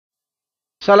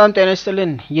ሰላም ጤና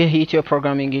ይስጥልን። ይህ ኢትዮ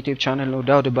ፕሮግራሚንግ ዩቲዩብ ቻናል ነው።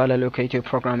 ዳውድ ባላለው ከኢትዮ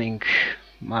ፕሮግራሚንግ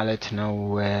ማለት ነው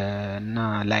እና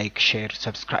ላይክ ሼር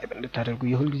ሰብስክራይብ እንድታደርጉ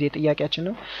የሁል ጊዜ ጥያቄያችን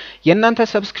ነው። የእናንተ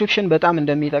ሰብስክሪፕሽን በጣም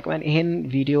እንደሚጠቅመን ይሄን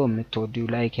ቪዲዮ የምትወዱ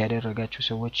ላይክ ያደረጋችሁ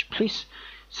ሰዎች ፕሊዝ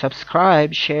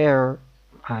ሰብስክራይብ ሼር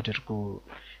አድርጉ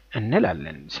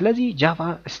እንላለን። ስለዚህ ጃቫ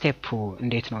ስቴፕ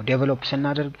እንዴት ነው ዴቨሎፕ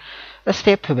ስናደርግ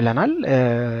ስቴፕ ብለናል።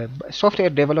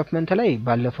 ሶፍትዌር ዴቨሎፕመንት ላይ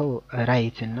ባለፈው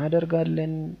ራይት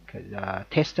እናደርጋለን፣ ከዛ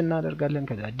ቴስት እናደርጋለን፣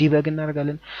 ከዛ ዲበግ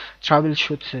እናደርጋለን፣ ትራብል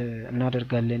ሹት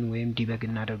እናደርጋለን ወይም ዲበግ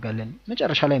እናደርጋለን፣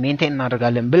 መጨረሻ ላይ ሜንቴን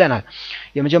እናደርጋለን ብለናል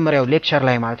የመጀመሪያው ሌክቸር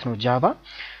ላይ ማለት ነው ጃቫ።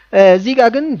 እዚህ ጋር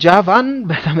ግን ጃቫን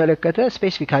በተመለከተ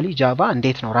ስፔሲፊካሊ ጃቫ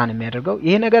እንዴት ነው ራን የሚያደርገው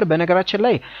ይሄ ነገር በነገራችን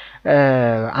ላይ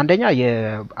አንደኛ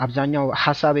የአብዛኛው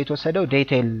ሐሳብ የተወሰደው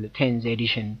ዴቴል 10th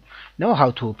ኤዲሽን ነው how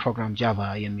to program java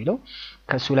የሚለው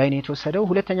ከሱ ላይ ነው የተወሰደው።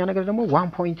 ሁለተኛ ነገር ደግሞ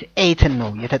 1.8 ነው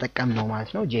የተጠቀምነው ማለት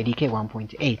ነው JDK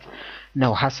 1.8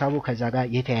 ነው ሐሳቡ ከዛ ጋር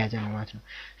የተያያዘ ነው ማለት ነው።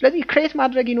 ስለዚህ ክሬት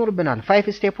ማድረግ ይኖርብናል።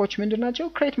 5 ስቴፖች ምንድናቸው?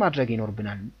 ክሬት ማድረግ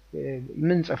ይኖርብናል።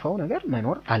 ምን ጽፈው ነገር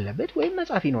መኖር አለበት ወይም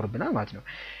መጻፍ ይኖርብናል ማለት ነው።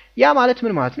 ያ ማለት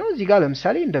ምን ማለት ነው? እዚህ ጋር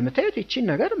ለምሳሌ እንደምታዩት እቺን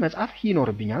ነገር መጻፍ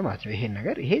ይኖርብኛል ማለት ነው። ይሄን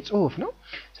ነገር ይሄ ጽሁፍ ነው።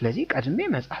 ስለዚህ ቀድሜ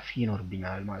መጻፍ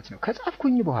ይኖርብኛል ማለት ነው።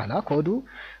 ከጻፍኩኝ በኋላ ኮዱ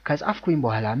ከጻፍኩኝ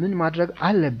በኋላ ምን ማድረግ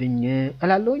አለብኝ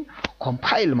እላለሁኝ?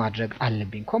 ኮምፓይል ማድረግ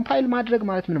አለብኝ። ኮምፓይል ማድረግ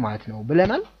ማለት ምን ማለት ነው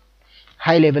ብለናል።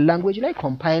 ሃይ ሌቭል ላንጉዌጅ ላይ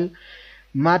ኮምፓይል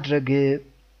ማድረግ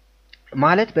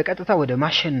ማለት በቀጥታ ወደ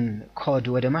ማሽን ኮድ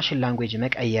ወደ ማሽን ላንጉዌጅ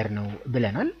መቀየር ነው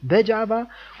ብለናል። በጃቫ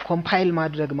ኮምፓይል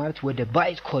ማድረግ ማለት ወደ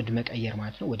ባይት ኮድ መቀየር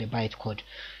ማለት ነው። ወደ ባይት ኮድ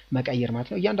መቀየር ማለት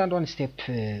ነው። እያንዳንዷን ስቴፕ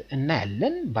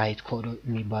እናያለን። ባይት ኮድ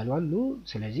የሚባሉ አሉ።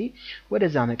 ስለዚህ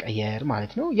ወደዛ መቀየር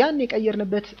ማለት ነው። ያን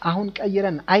የቀየርንበት አሁን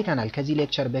ቀይረን አይተናል። ከዚህ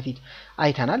ሌክቸር በፊት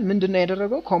አይተናል። ምንድነው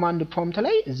ያደረገው? ኮማንድ ፕሮምፕት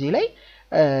ላይ እዚህ ላይ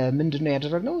ምንድነው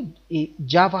ያደረግነው?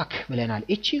 ጃቫክ ብለናል።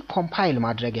 እቺ ኮምፓይል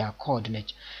ማድረጊያ ኮድ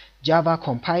ነች። ጃቫ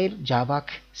ኮምፓይል ጃቫክ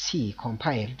ሲ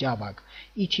ኮምፓይል ጃቫክ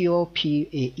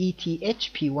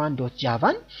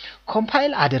ethp1.javaን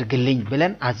ኮምፓይል አድርግልኝ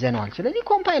ብለን አዘነዋል። ስለዚህ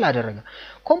ኮምፓይል አደረገ።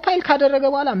 ኮምፓይል ካደረገ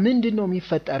በኋላ ምንድነው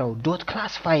የሚፈጠረው? ዶት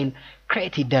ክላስ ፋይል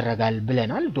ክሬት ይደረጋል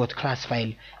ብለናል። ዶት ክላስ ፋይል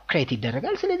ክሬት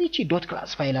ይደረጋል። ስለዚህ እቺ ዶት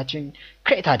ክላስ ፋይላችን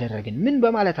ክሬት አደረግን ምን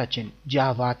በማለታችን?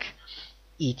 ጃቫክ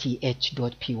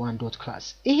eth.p1.class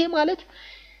ይሄ ማለት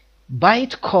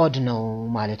ባይት ኮድ ነው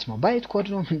ማለት ነው። ባይት ኮድ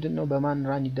ነው ምንድነው? በማን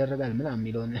ራን ይደረጋል ምናምን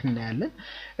የሚለውን እናያለን።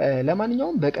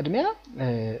 ለማንኛውም በቅድሚያ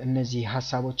እነዚህ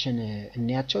ሐሳቦችን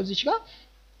እንያቸው እዚች ጋር።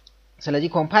 ስለዚህ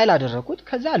ኮምፓይል አደረኩት፣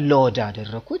 ከዛ ሎድ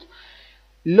አደረኩት።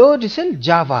 ሎድ ስል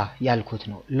ጃቫ ያልኩት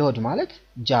ነው። ሎድ ማለት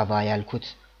ጃቫ ያልኩት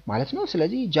ማለት ነው።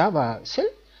 ስለዚህ ጃቫ ስል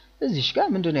እዚች ጋር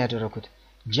ምንድነው ያደረኩት?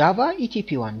 ጃቫ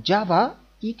etp1 ጃቫ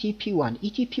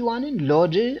etp1ን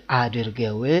ሎድ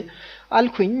አድርገው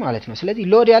አልኩኝ ማለት ነው። ስለዚህ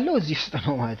ሎድ ያለው እዚህ ውስጥ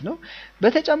ነው ማለት ነው።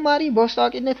 በተጨማሪ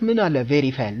በውስጣዊነት ምን አለ?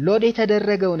 ቬሪፋይ ሎድ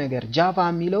የተደረገው ነገር ጃቫ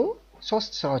የሚለው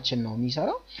ሶስት ስራዎችን ነው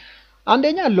የሚሰራው።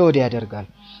 አንደኛ ሎድ ያደርጋል።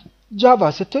 ጃቫ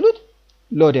ስትሉት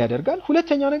ሎድ ያደርጋል።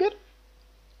 ሁለተኛ ነገር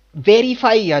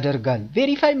ቬሪፋይ ያደርጋል።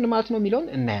 ቬሪፋይ ምን ማለት ነው የሚለውን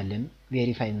እናያለን።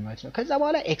 ቬሪፋይ ምን ማለት ነው? ከዛ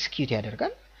በኋላ ኤክስኪዩት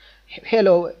ያደርጋል። ሄሎ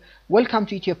ዌልካም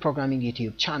ቱ ኢትዮ ፕሮግራሚንግ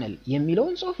ዩቲዩብ ቻናል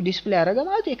የሚለውን ጽሁፍ ዲስፕሌይ ያደረገ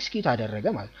ማለት ኤክስኪዩት አደረገ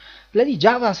ማለት። ስለዚህ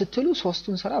ጃቫ ስትሉ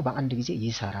ሶስቱን ስራ በአንድ ጊዜ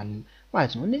ይሰራል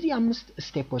ማለት ነው። እነዚህ 5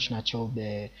 ስቴፖች ናቸው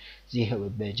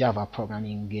በጃቫ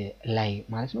ፕሮግራሚንግ ላይ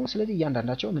ማለት ነው። ስለዚህ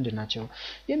እያንዳንዳቸው ምንድናቸው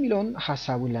የሚለውን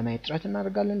ሐሳቡን ለማየት ጥረት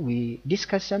እናደርጋለን። we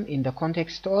discuss them in the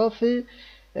context of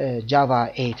ጃቫ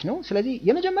 8 ነው። ስለዚህ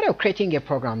የመጀመሪያው creating a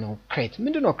program ነው። create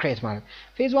ምንድነው? create ማለት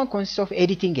phase 1 consists of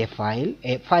editing a file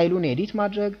ፋይሉን ኤዲት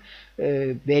ማድረግ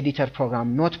በኤዲተር ፕሮግራም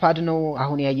ኖትፓድ ነው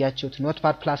አሁን ያያችሁት።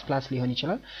 ኖትፓድ ፕላስ ፕላስ ሊሆን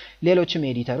ይችላል። ሌሎችም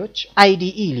ኤዲተሮች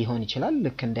IDE ሊሆን ይችላል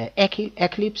ልክ እንደ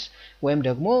ኤክሊፕስ ወይም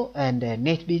ደግሞ እንደ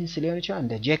ኔትቢንስ ሊሆን ይችላል፣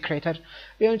 እንደ ጄክሬተር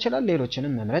ሊሆን ይችላል።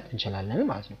 ሌሎችንም መምረጥ እንችላለን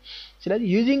ማለት ነው። ስለዚህ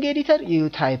using editor you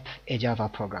type a java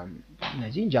program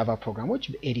እነዚህ ጃቫ ፕሮግራሞች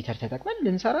ኤዲተር ተጠቅመን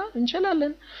ልንሰራ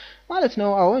እንችላለን ማለት ነው።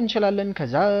 አዎ እንችላለን።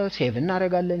 ከዛ ሴቭ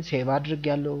እናደርጋለን። ሴቭ አድርግ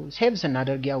ያለው ሴቭ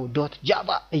ስናደርግ ያው ዶት ጃቫ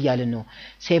እያልን ነው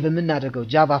ሴቭ የምናደርገው።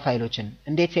 ጃቫ ፋይሎችን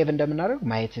እንዴት ሴቭ እንደምናደርግ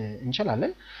ማየት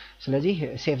እንችላለን። ስለዚህ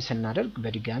ሴቭ ስናደርግ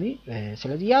በድጋሚ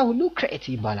ስለዚህ ያ ሁሉ ክሬት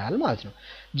ይባላል ማለት ነው።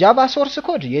 ጃቫ ሶርስ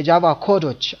ኮድ የጃቫ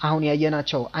ኮዶች አሁን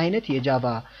ያየናቸው አይነት የጃቫ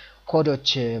ኮዶች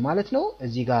ማለት ነው።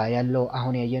 እዚህ ጋር ያለው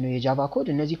አሁን ያየነው የጃቫ ኮድ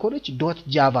እነዚህ ኮዶች ዶት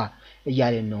ጃቫ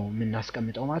እያልን ነው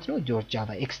የምናስቀምጠው ማለት ነው። ዶት ጃቫ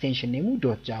ኤክስቴንሽን ኔሙ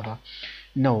ዶት ጃቫ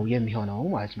ነው የሚሆነው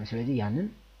ማለት ነው። ስለዚህ ያንን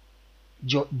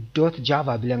ዶት ጃቫ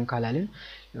ብለን ካላልን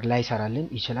ላይሰራልን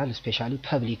ይችላል ስፔሻሊ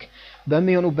ፐብሊክ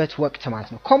በሚሆኑበት ወቅት ማለት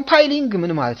ነው። ኮምፓይሊንግ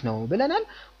ምን ማለት ነው ብለናል።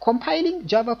 ኮምፓይሊንግ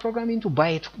ጃቫ ፕሮግራሚንግ ቱ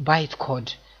ባይት ኮድ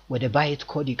ወደ ባይት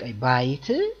ኮድ ባይት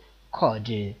ኮድ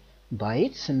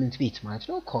ባይት 8 ቢት ማለት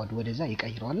ነው። ኮድ ወደዛ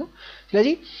ይቀይራል ነው።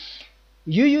 ስለዚህ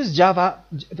you use the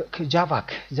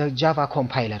Java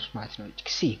compiler ማለት ነው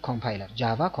C compiler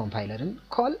Java compilerን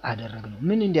call አደረግነው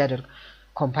ምን እንዲያደርግ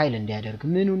compile እንዲያደርግ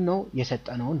ምኑን ነው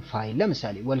የሰጠነውን ፋይል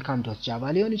ለምሳሌ welcome.java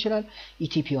ሊሆን ይችላል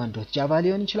etp1.java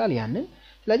ሊሆን ይችላል ያንን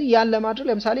ስለዚህ ያን ለማድረግ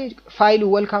ለምሳሌ ፋይሉ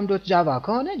welcome.java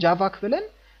ከሆነ java ብለን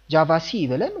java c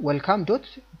ብለን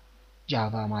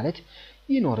welcome.java ማለት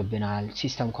ይኖርብናል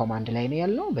ሲስተም ኮማንድ ላይ ነው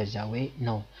ያለው በዛ ወይ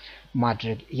ነው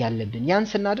ማድረግ ያለብን ያን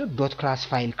ስናደርግ .class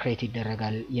ፋይል ክሬት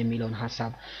ይደረጋል የሚለውን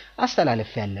ሐሳብ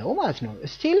አስተላልፍ ያለው ማለት ነው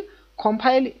still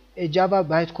compile a java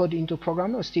bytecode into program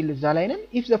ነው still እዛ ላይ ነን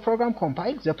if the program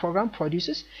compiles the program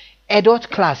produces a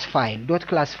 .class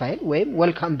file ወይም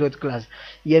welcome.class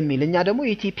የሚል እኛ ደግሞ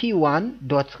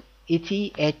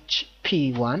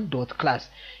ethp1.class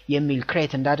የሚል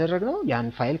ክሬት እንዳደረግነው ያን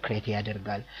ፋይል ክሬት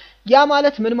ያደርጋል ያ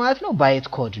ማለት ምን ማለት ነው ባይት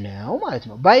ኮድ ነው ማለት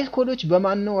ነው ባይት ኮዶች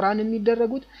በማን ነው ራን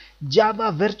የሚደረጉት ጃቫ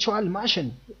ቨርቹዋል ማሽን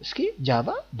እስኪ ጃቫ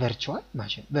ቨርቹዋል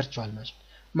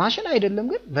ማሽን አይደለም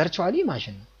ግን ቨርቹዋሊ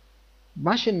ማሽን ነው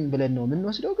ማሽን ብለን ነው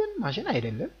የምንወስደው ግን ማሽን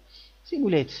አይደለም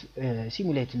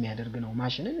ሲሙሌት የሚያደርግ ነው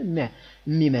ማሽንን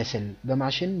የሚመስል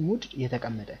በማሽን ሙድ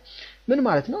የተቀመጠ ምን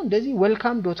ማለት ነው እንደዚህ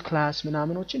welcome.class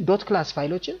ምናምኖችን .class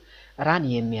ፋይሎችን ራን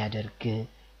የሚያደርግ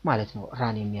ማለት ነው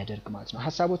ራን የሚያደርግ ማለት ነው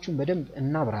ሐሳቦቹን በደንብ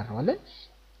እናብራራዋለን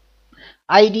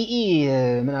IDE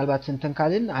ምናልባት እንትን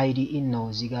ካልን IDE ነው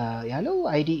እዚህ ጋር ያለው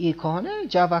IDE ከሆነ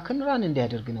ጃቫ ክን ራን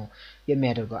እንዲያደርግ ነው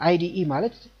የሚያደርገው IDE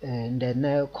ማለት እንደ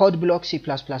ኮድ ብሎክ C++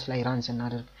 ላይ ራን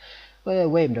ስናደርግ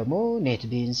ወይም ደግሞ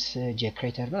ኔትቢንስ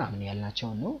ጄክሬተር ምናምን ያልናቸው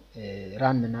ነው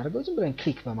ራን የምናደርገው ዝም ብለን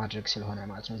ክሊክ በማድረግ ስለሆነ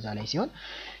ማለት ነው እዛ ላይ ሲሆን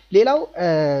ሌላው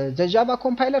the java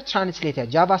compiler translated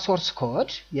java source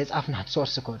code የጻፍናት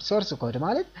source code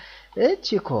ማለት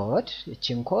እቺን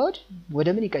ኮድ ወደ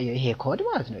ምን ይቀየር ይሄ ኮድ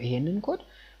ማለት ነው ይሄንን ኮድ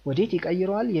ወዴት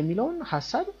ይቀይረዋል የሚለውን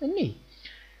ሐሳብ እኔ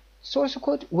source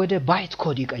code ወደ byte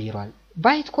code ይቀይረዋል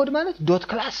byte code ማለት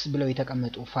 .class ብለው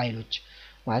የተቀመጡ ፋይሎች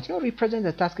ማለት ነው represent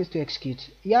the tasks to execute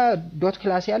ያ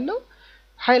 .class ያለው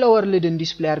hello world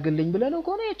ዲስፕሌይ አድርግልኝ ብለን ነው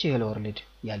ከሆነ እቺ hello world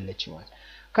ያለች ማለት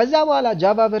ከዛ በኋላ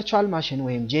Java virtual machine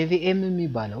ወይም JVM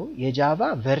የሚባለው የጃቫ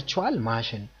ቨርቹዋል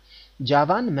ማሽን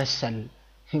ጃቫን መሰል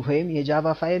ወይም የጃቫ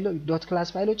ፋይል .class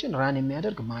ፋይሎችን ራን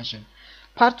የሚያደርግ ማሽን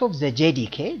part of the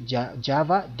JDK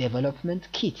Java development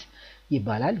kit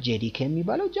ይባላል JDK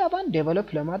የሚባለው ጃቫን ዴቨሎፕ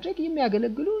ለማድረግ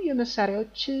የሚያገለግሉ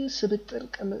የመሳሪያዎች ስብጥር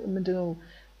ምንድነው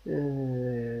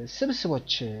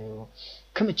ስብስቦች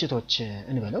ክምችቶች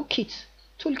እንበለው ኪት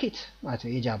toolkit ማለት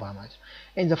ነው የጃቫ ማለት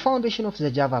and the foundation of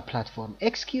the Java platform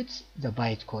executes the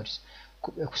bytecodes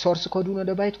source ኮዱን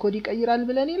ወደ ባይት ኮድ ይቀይራል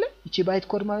ብለን ይለ እቺ ባይት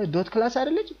ኮድ ማለት .class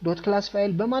አይደለች .class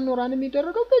ፋይል በማን ነው ራን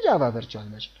የሚደረገው በጃቫ ቨርቹዋል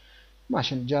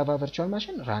ማሽን ጃቫ ቨርቹዋል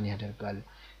ማሽን ራን ያደርጋል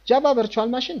ጃቫ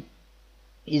ቨርቹዋል ማሽን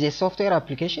is a software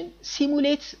application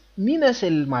simulate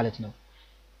የሚመስል ማለት ነው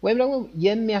ወይም ደግሞ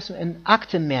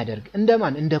አክት የሚያደርግ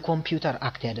እንደማን እንደ ኮምፒውተር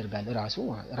አክት ያደርጋል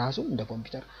ራሱ እንደ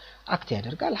ኮምፒውተር አክት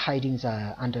ያደርጋል hiding the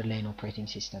underlying operating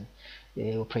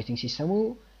system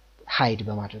hide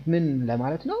በማድረግ ምን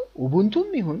ለማለት ነው ኡቡንቱም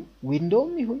ይሁን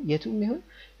ዊንዶውም ይሁን የቱም ይሁን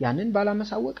ያንን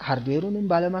ባለማሳወቅ ሃርድዌሩንም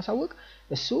ባለማሳወቅ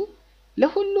እሱ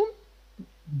ለሁሉም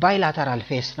ባይላተራል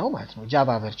ፌስ ነው ማለት ነው ጃቫ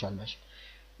ቨርቹዋል ማሽን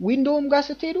ዊንዶውም ጋር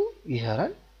ስትሄዱ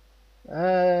ይሰራል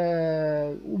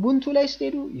ኡቡንቱ ላይ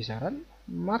ስትሄዱ ይሰራል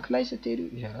ማክ ላይ ስትሄዱ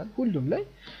ይሰራል ሁሉም ላይ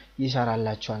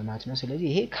ይሰራላችኋል ማለት ነው ስለዚህ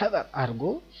ይሄ ከበር አርጎ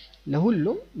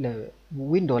ለሁሉም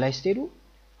ለዊንዶው ላይ ስትሄዱ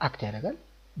አክት ያደርጋል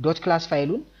 .class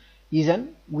ፋይሉን ይዘን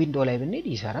ዊንዶው ላይ ብንሄድ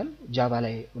ይሰራል ጃቫ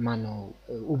ላይ ማነው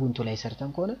ኡቡንቱ ላይ ሰርተን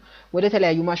ከሆነ ወደ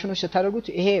ተለያዩ ማሽኖች ስታደርጉት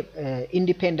ይሄ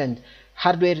ኢንዲፔንደንት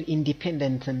ሃርድዌር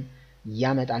ኢንዲፔንደንትን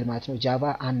ያመጣል ማለት ነው ጃቫ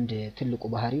አንድ ትልቁ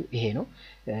ባህሪው ይሄ ነው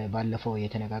ባለፈው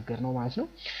የተነጋገርነው ማለት ነው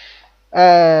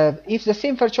if the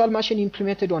same virtual machine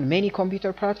implemented on many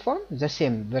computer platform the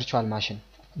same virtual machine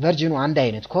version አንድ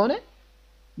አይነት ከሆነ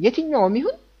የትኛውም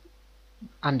ይሁን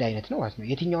አንድ አይነት ነው ማለት ነው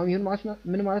የትኛውም ይሁን ማለት ነው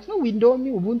ምን ማለት ነው ዊንዶውም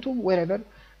ኡቡንቱ wherever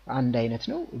አንድ አይነት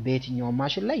ነው በየትኛውም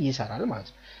ማሽን ላይ ይሰራል ማለት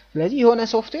ነው ስለዚህ የሆነ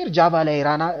ሶፍትዌር ጃቫ ላይ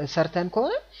ራና ሰርተን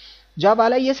ከሆነ ጃቫ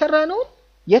ላይ የሰራ ነው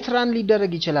የትራን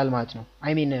ሊደረግ ይችላል ማለት ነው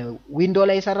አይ ሚን ዊንዶው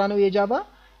ላይ የሰራ ነው የጃቫ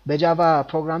በጃቫ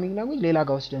ፕሮግራሚንግ ላንጉዌጅ ሌላ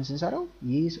ጋር ወስደን ስንሰራው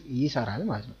ይሰራል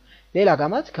ማለት ነው ሌላ ጋር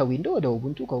ማለት ከዊንዶው ወደ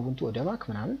ኡቡንቱ ከኡቡንቱ ወደ ማክ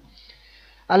ምናምን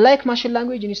unlike machine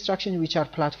language instructions which are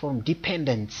platform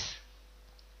dependent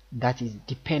that is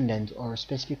dependent or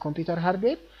specific computer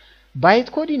hardware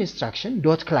bytecode instruction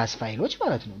 .class ፋይሎች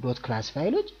ማለት ነው .class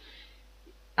ፋይሎች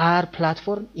are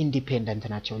platform independent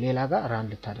ናቸው ሌላ ጋር ራን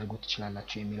ልታደርጉት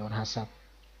ትችላላችሁ የሚለውን ሐሳብ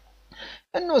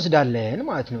እንወስዳለን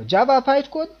ማለት ነው። ጃቫ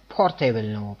ባይትኮድ ፖርቴብል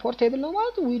ነው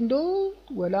ማለት ዊንዶው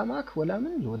ወላ ማክ ወላ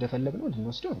ምን ወደ ፈለግነው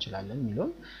ልንወስደው እንችላለን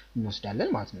የሚለውን እንወስዳለን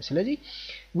ማለት ነው። ስለዚህ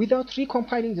without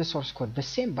recompiling the source code the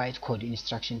same bytecode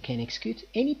instruction can execute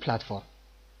any platform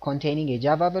containing a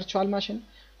Java virtual machine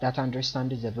that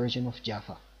understands the version of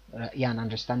Java ያን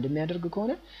አንደርስታንድ የሚያደርግ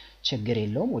ከሆነ ችግር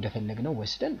የለውም ወደ ፈለግነው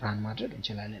ወስደን ራን ማድረግ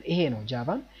እንችላለን። ይሄ ነው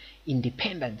ጃቫን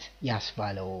ኢንዲፔንደንት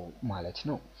ያስባለው ማለት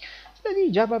ነው። ስለዚህ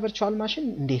ጃቫ ቨርቹዋል ማሽን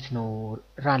እንዴት ነው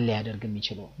ራን ሊያደርግ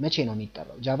የሚችለው? መቼ ነው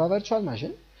የሚጠራው? ጃቫ ቨርቹዋል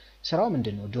ማሽን ስራው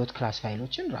ምንድነው? ዶት ክላስ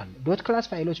ፋይሎችን ራን ዶት ክላስ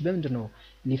ፋይሎች በምንድነው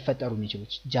ሊፈጠሩ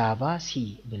የሚችሉት? ጃቫ ሲ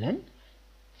ብለን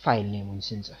ፋይል ኔሙን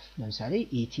ስንጽፍ ለምሳሌ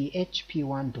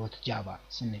ethp1.java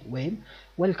ስንል ወይም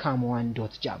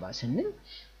welcome1.java ስንል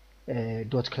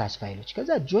ዶት ክላስ ፋይሎች ከዛ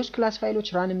ጆስ ክላስ ፋይሎች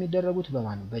ራን የሚደረጉት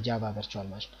በማን ነው? በጃቫ ቨርቹዋል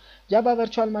ማሽን። ጃቫ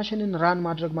ቨርቹዋል ማሽንን ራን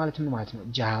ማድረግ ማለት ምን ማለት ነው?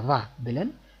 ጃቫ ብለን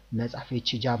መጻፍ እቺ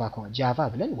ጃቫ ከሆነ ጃቫ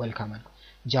ብለን ዌልካም አልኩ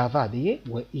ጃቫ ብዬ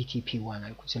ኢቲፒ1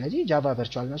 አልኩ። ስለዚህ ጃቫ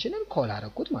ቨርቹዋል ማሽንን ኮል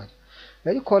አረኩት ማለት ነው።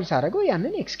 ስለዚህ ኮል ሳረገው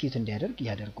ያንን ኤክስኪዩት እንዲያደርግ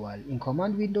ያደርገዋል። ኢን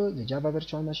ኮማንድ ዊንዶው the java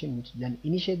virtual machine which then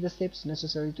initiate the steps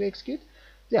necessary to execute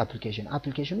the application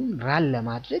አፕሊኬሽኑን ራን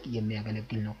ለማድረግ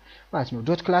የሚያገለግል ነው ማለት ነው።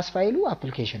 ዶት ክላስ ፋይሉ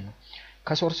አፕሊኬሽን ነው።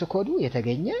 ከሶርስ ኮዱ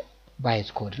የተገኘ ባይት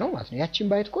ኮድ ነው ማለት ነው። ያቺን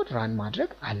ባይት ኮድ ራን ማድረግ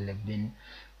አለብን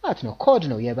ማለት ነው። ኮድ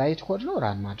ነው የባይት ኮድ ነው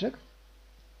ራን ማድረግ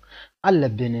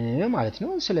አለብን ማለት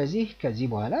ነው። ስለዚህ ከዚህ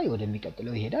በኋላ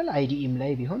ወደሚቀጥለው ይሄዳል። አይዲኢም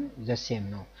ላይ ቢሆን ዘ ሴም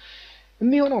ነው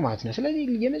የሚሆነው ማለት ነው። ስለዚህ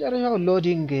የመጨረሻው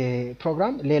ሎዲንግ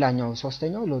ፕሮግራም ሌላኛው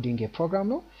ሶስተኛው ሎዲንግ ፕሮግራም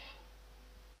ነው።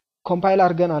 ኮምፓይል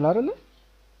አድርገናል አይደል?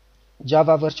 ጃቫ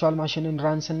ቨርቹዋል ማሽንን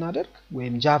ራን ስናደርግ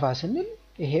ወይም ጃቫ ስንል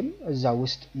ይሄም እዛ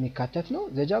ውስጥ የሚካተት ነው።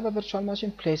 the java virtual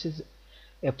machine places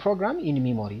a program in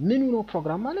memory ምን ነው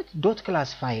ፕሮግራም ማለት ዶት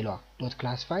ክላስ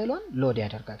ፋይሏን ሎድ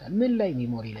ያደርጋታል። ምን ላይ?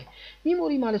 ሚሞሪ ላይ።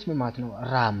 ሚሞሪ ማለት ምን ማለት ነው?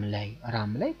 ራም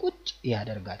ላይ ቁጭ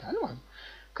ያደርጋታል ማለት ነው።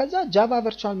 ከዛ ጃቫ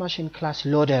ቨርቹዋል ማሽን ክላስ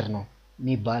ሎደር ነው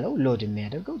የሚባለው ሎድ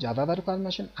የሚያደርገው ጃቫ ቨርቹዋል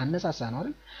ማሽን አነሳሳ ነው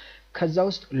አይደል? ከዛ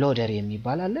ውስጥ ሎደር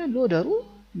የሚባል አለ። ሎደሩ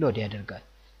ሎድ ያደርጋል።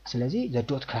 ስለዚህ the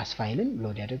dot class ፋይልን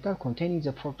ሎድ ያደርጋል containing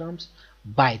the programs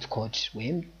byte code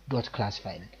ወይም dot class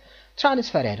ፋይልን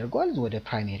ትራንስፈር ያደርገዋል ወደ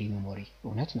ፕራይመሪ ሜሞሪ።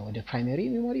 እውነት ነው ወደ ፕራይመሪ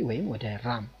ሜሞሪ ወይም ወደ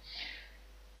ራም።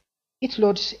 it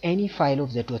loads any file of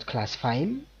the dot class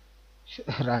file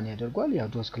ራን ያደርገዋል። ያው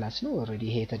ዶት ክላስ ነው ኦሬዲ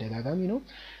ይሄ ተደጋጋሚ ነው።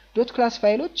 ዶት ክላስ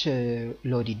ፋይሎች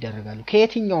ሎድ ይደረጋሉ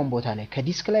ከየትኛውም ቦታ ላይ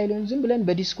ከዲስክ ላይ ሊሆን ዝም ብለን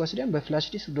በዲስክ ወስደን በፍላሽ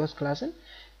ዲስክ ዶት ክላስን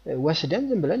ወስደን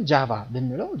ዝም ብለን ጃቫ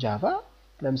ብንለው ጃቫ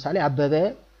ለምሳሌ አበበ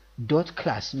ዶት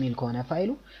ክላስ ሚል ከሆነ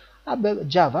ፋይሉ አበበ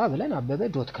ጃቫ ብለን አበበ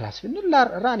ዶት ክላስ ብንል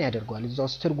ራን ያደርገዋል እዛው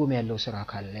ትርጉም ያለው ስራ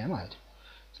ካለ ማለት ነው።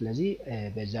 ስለዚህ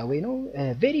በዛ ወይ ነው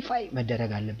ቬሪፋይ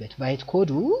መደረግ አለበት። ባይት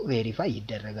ኮዱ ቬሪፋይ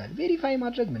ይደረጋል። ቬሪፋይ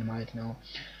ማድረግ ምን ማለት ነው?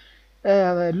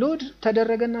 ሎድ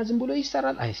ተደረገና ዝም ብሎ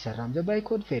ይሰራል አይሰራም። the byte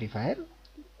code verifier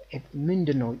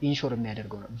ምንድነው ኢንሹር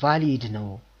የሚያደርገው ነው? ቫሊድ ነው።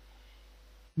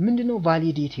 ምንድነው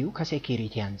ቫሊዲቲው?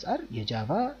 ከሴኩሪቲ አንፃር የጃቫ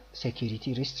ሴኩሪቲ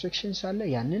ሪስትሪክሽንስ አለ።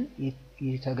 ያንን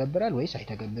ይተገብራል ወይስ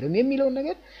አይተገብርም የሚለውን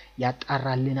ነገር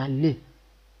ያጣራልናል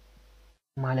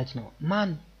ማለት ነው።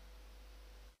 ማን?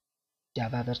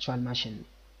 ጃቫ ቨርቹዋል ማሽን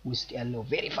ውስጥ ያለው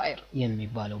ቬሪፋየር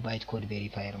የሚባለው ባይት ኮድ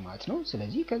ቬሪፋየር ማለት ነው።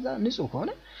 ስለዚህ ከዛ ንጹህ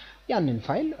ከሆነ ያንን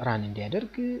ፋይል ራን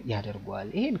እንዲያደርግ ያደርገዋል።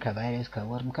 ይሄን ከቫይረስ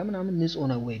ከወርም ከምናምን ንጹህ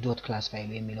ነው ወይ ዶት ክላስ ፋይል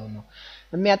የሚለው ነው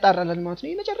የሚያጣራልን ማለት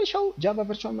ነው። የመጨረሻው ጃቫ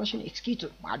ቨርቹዋል ማሽን ኤክስኪዩት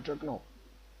ማድረግ ነው።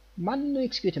 ማን ነው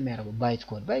ኤክስኪዩት የሚያደርገው? ባይት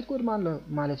ኮድ። ባይት ኮድ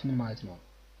ማለት ምን ማለት ነው?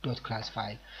 ዶት ክላስ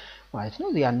ፋይል ማለት ነው።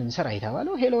 ያንን ስራ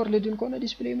የተባለው ሄሎ ወርልድን ከሆነ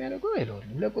ዲስፕሌይ የሚያደርገው ሄሎ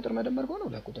ወርልድ፣ ለቁጥር መደመር ከሆነ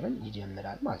ለቁጥርን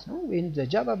ይጀምራል ማለት ነው። when the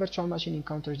java virtual machine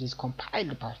encounters these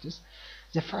compiled parts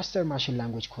the faster machine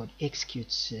language code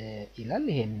executes ይላል።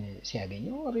 ይሄን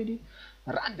ሲያገኘው ኦሬዲ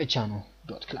ራን ብቻ ነው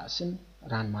ዶት ክላስን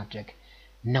ራን ማድረግ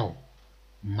ነው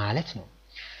ማለት ነው።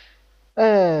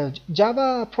 Java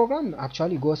program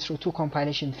actually goes through two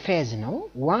compilation phase ነው.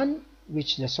 One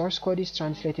which the source code is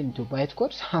translated into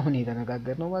bytecode አሁን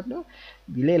የተነጋገርነው ማለት ነው።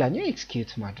 ሌላኛው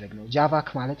ኤክስኪዩት ማድረግ ነው። ጃቫ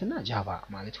ማለትና ጃቫ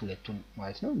ማለት ሁለቱን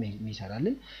ማለት ነው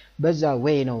የሚሰራልን በዛ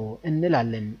ዌይ ነው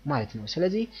እንላለን ማለት ነው።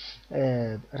 ስለዚህ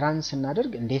ራን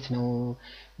ስናደርግ እንዴት ነው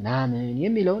ምናምን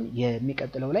የሚለውን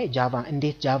የሚቀጥለው ላይ ጃቫ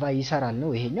እንዴት ጃቫ ይሰራል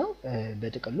ነው ይሄኛው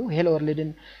በጥቅሉ። ሄሎ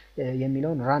ወርልድን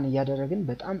የሚለውን ራን እያደረግን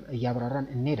በጣም እያብራራን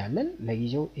እንሄዳለን።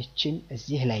 ለጊዜው እቺን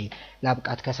እዚህ ላይ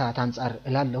ላብቃት ከሰዓት አንፃር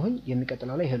እላለሁኝ።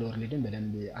 የሚቀጥለው ላይ ሄሎ ወርልድን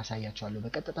በደንብ አሳያችኋለሁ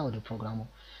በቀጥታ ወደ ፕሮግራሙ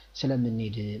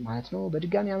ስለምንሄድ ማለት ነው።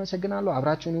 በድጋሚ አመሰግናለሁ።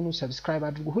 አብራችሁን ሁኑ፣ ሰብስክራይብ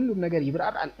አድርጉ። ሁሉም ነገር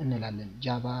ይብራራል እንላለን።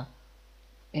 ጃቫ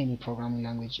ኤኒ ፕሮግራሚንግ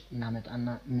ላንጉዌጅ እናመጣና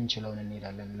ምንችለውን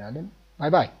እንሄዳለን እንላለን።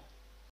 ባይ ባይ።